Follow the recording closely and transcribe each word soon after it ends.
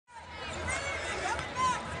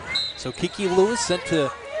So Kiki Lewis sent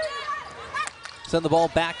to send the ball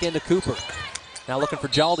back into Cooper. Now looking for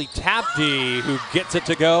Jaldi Tabdi, who gets it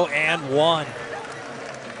to go and one.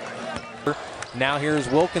 Now here's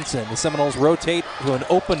Wilkinson. The Seminoles rotate to an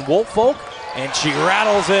open Woolfolk, and she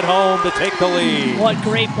rattles it home to take the lead. What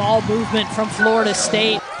great ball movement from Florida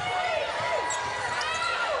State.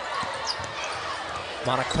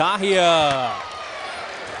 Mangakahia.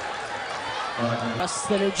 Trust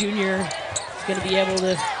that her junior is going to be able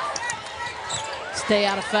to stay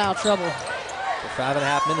out of foul trouble. For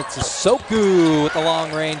 5.5 minutes, Soku with the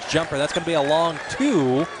long-range jumper. That's going to be a long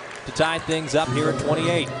two to tie things up here at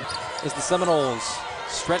 28. As the Seminoles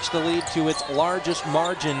stretch the lead to its largest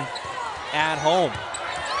margin at home.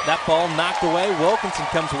 That ball knocked away. Wilkinson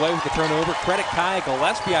comes away with the turnover. Credit Kaya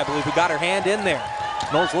Gillespie, I believe, who got her hand in there.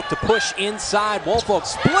 Seminoles look to push inside. Woolfolk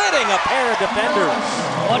splitting a pair of defenders.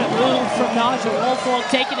 What a move from Naja Woolfolk,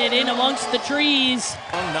 taking it in amongst the trees.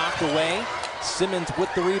 Knocked away. Simmons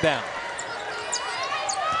with the rebound.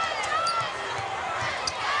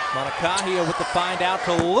 Mangakahia with the find out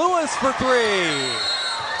to Lewis for three.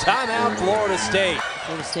 Timeout, Florida State.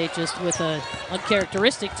 Florida State just with an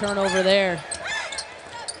uncharacteristic turnover there.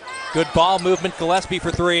 Good ball movement, Gillespie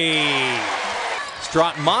for three.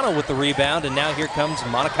 Stratmana with the rebound, and now here comes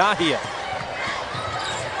Mangakahia.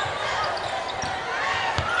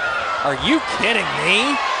 Are you kidding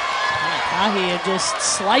me? Mangakahia just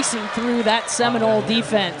slicing through that Seminole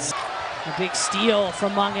defense. A big steal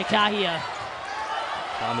from Mangakahia.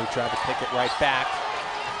 Kamu tried to pick it right back.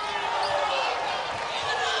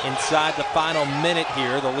 Inside the final minute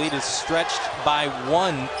here, the lead is stretched by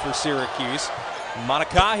one for Syracuse.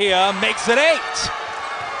 Mangakahia makes it 8.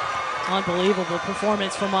 Unbelievable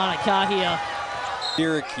performance from Mangakahia.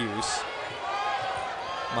 Syracuse.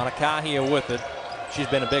 Mangakahia with it. She's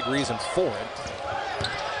been a big reason for it.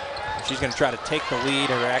 She's going to try to take the lead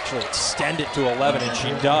or actually extend it to 11, and she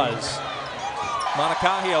does.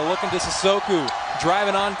 Mangakahia looking to Sissoko,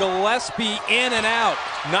 driving on Gillespie, in and out.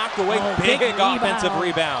 Knocked away, big offensive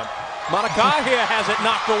rebound. Mangakahia has it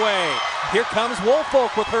knocked away. Here comes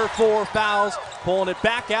Woolfolk with her 4 fouls, pulling it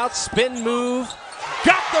back out, spin move.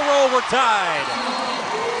 Got the roll, we're tied.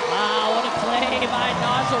 Wow, what a play by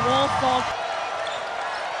Naja Woolfolk.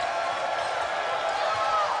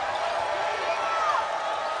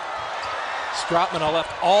 Stratmana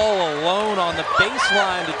left all alone on the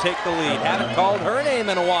baseline to take the lead. Haven't called her name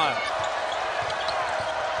in a while.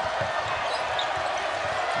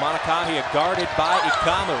 Mangakahia guarded by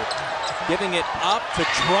Ikamu, giving it up to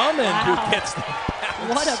Drummond, who gets the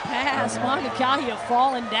bounce. What a pass. Mangakahia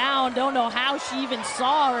falling down. Don't know how she even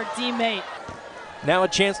saw her teammate. Now a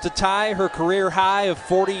chance to tie her career high of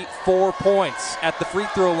 44 points at the free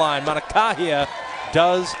throw line. Mangakahia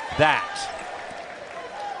does that.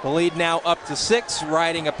 The lead now up to 6.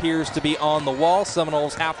 Writing appears to be on the wall.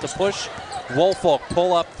 Seminoles have to push. Woolfolk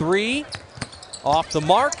pull up 3. Off the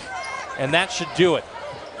mark, and that should do it.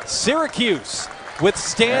 Syracuse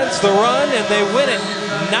withstands the run, and they win it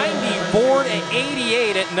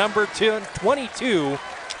 94-88 at number 22,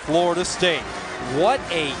 Florida State. What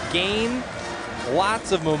a game.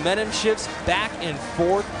 Lots of momentum shifts back and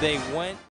forth they went.